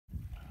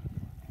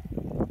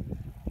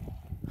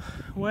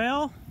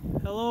Well,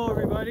 hello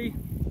everybody.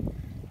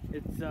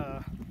 It's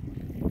I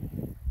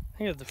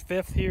think it's the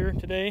 5th here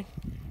today,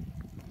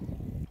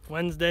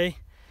 Wednesday,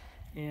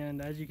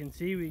 and as you can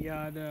see, we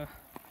got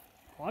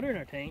water in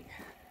our tank.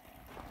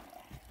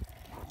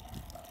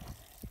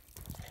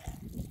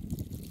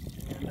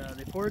 And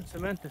they poured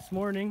cement this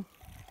morning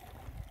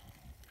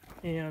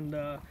and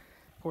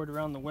poured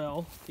around the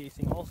well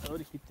casing also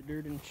to keep the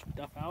dirt and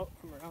stuff out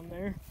from around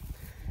there.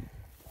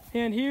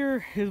 And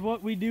here is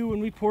what we do when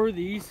we pour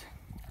these.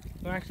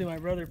 Well, actually, my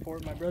brother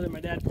and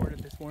my dad poured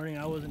it this morning.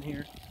 I wasn't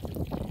here.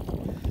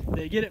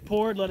 They get it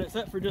poured, let it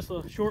set for just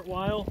a short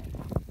while,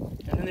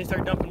 and then they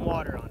start dumping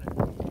water on it.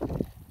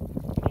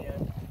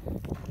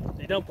 And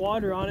they dump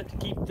water on it to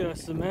keep the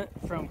cement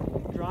from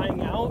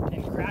drying out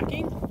and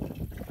cracking,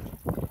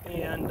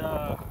 and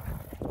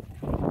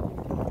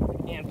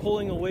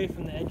pulling away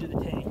from the edge of the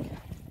tank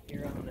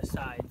here on the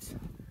sides,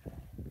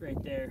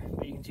 right there.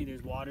 But you can see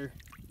there's water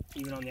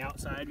even on the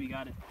outside. We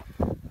got it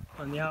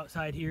on the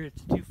outside here. It's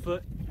a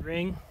 2-foot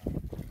ring.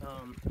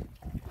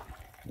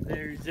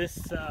 There's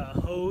this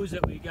hose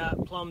that we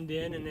got plumbed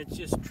in, and it's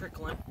just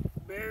trickling,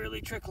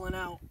 barely trickling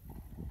out.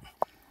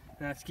 And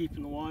that's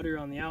keeping the water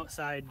on the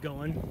outside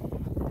going.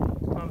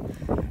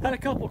 Had a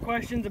couple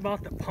questions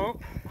about the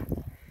pump.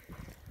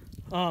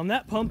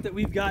 That pump that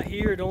we've got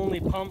here, it only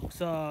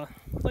pumps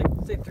like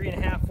say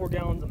 3.5-4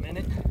 gallons a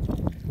minute.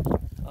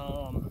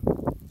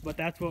 But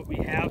that's what we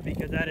have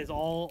because that is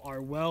all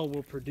our well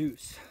will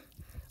produce.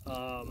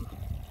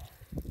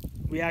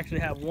 We actually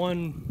have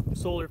one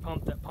solar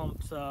pump that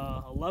pumps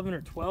 11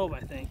 or 12,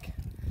 I think.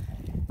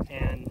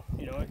 And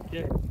you know,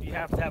 you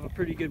have to have a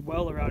pretty good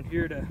well around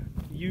here to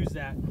use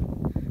that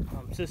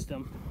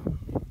system.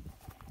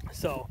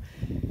 So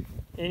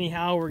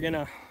anyhow,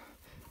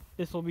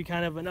 this will be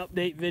kind of an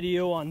update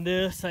video on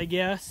this, I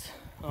guess,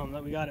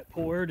 that we got it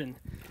poured and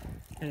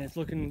it's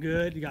looking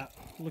good.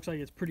 Looks like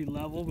it's pretty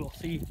level. We'll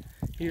see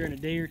here in a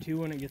day or two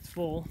when it gets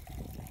full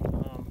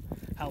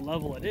how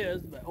level it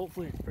is, but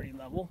hopefully it's pretty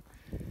level.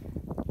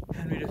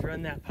 And we just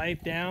run that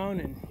pipe down,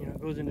 and you know,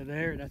 it goes into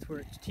there. That's where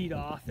it's teed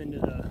off into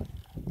the,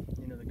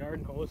 you know, the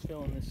garden hose,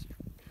 filling this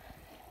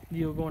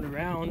deal going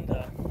around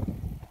the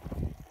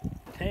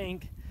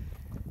tank.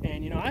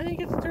 And you know, I think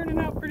it's turning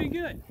out pretty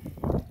good.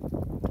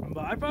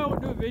 But I probably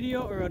won't do a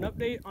video or an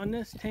update on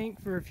this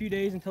tank for a few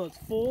days until it's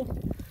full.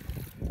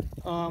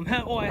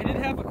 Oh, I did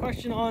have a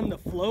question on the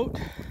float.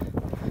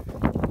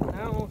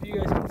 I don't know if you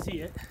guys can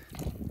see it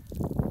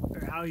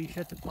or how you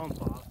shut the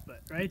pump off,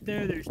 but right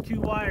there's 2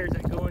 wires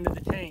that go into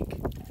the tank,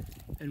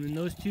 and when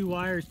those 2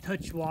 wires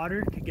touch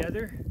water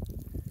together,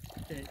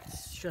 it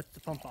shuts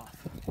the pump off.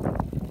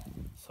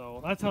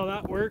 So that's how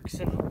that works,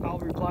 and I'll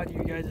reply to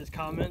you guys'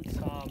 comments.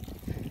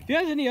 If you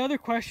guys have any other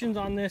questions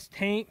on this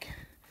tank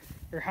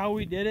or how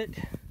we did it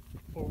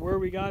or where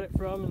we got it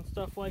from and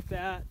stuff like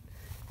that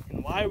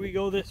and why we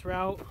go this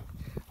route,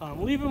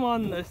 leave them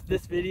on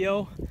this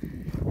video,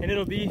 and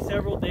it'll be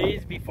several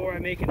days before I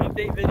make an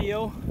update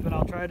video, but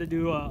I'll try to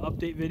do an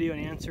update video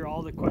and answer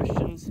all the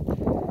questions.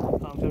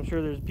 So I'm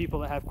sure there's people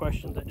that have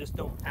questions that just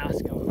don't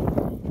ask them,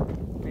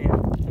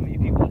 and some of you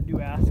people that do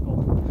ask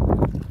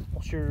will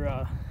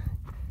sure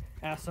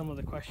ask some of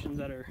the questions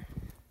that are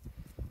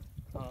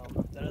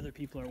that other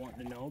people are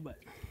wanting to know. But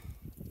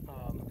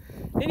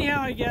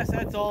anyhow, I guess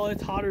that's all.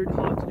 It's hot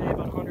today,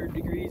 about 100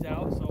 degrees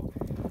out, so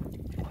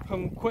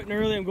I'm quitting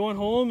early. I'm going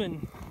home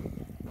and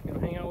gonna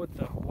hang out with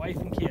the wife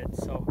and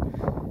kids. So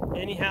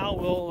anyhow,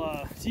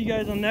 we'll see you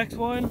guys on the next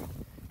one.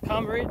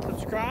 Comment, rate,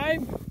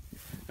 subscribe,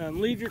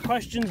 leave your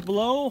questions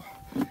below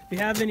if you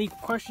have any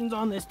questions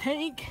on this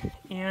tank,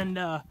 and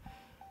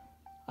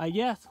I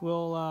guess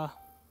we'll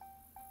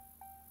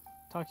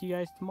talk to you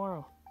guys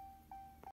tomorrow.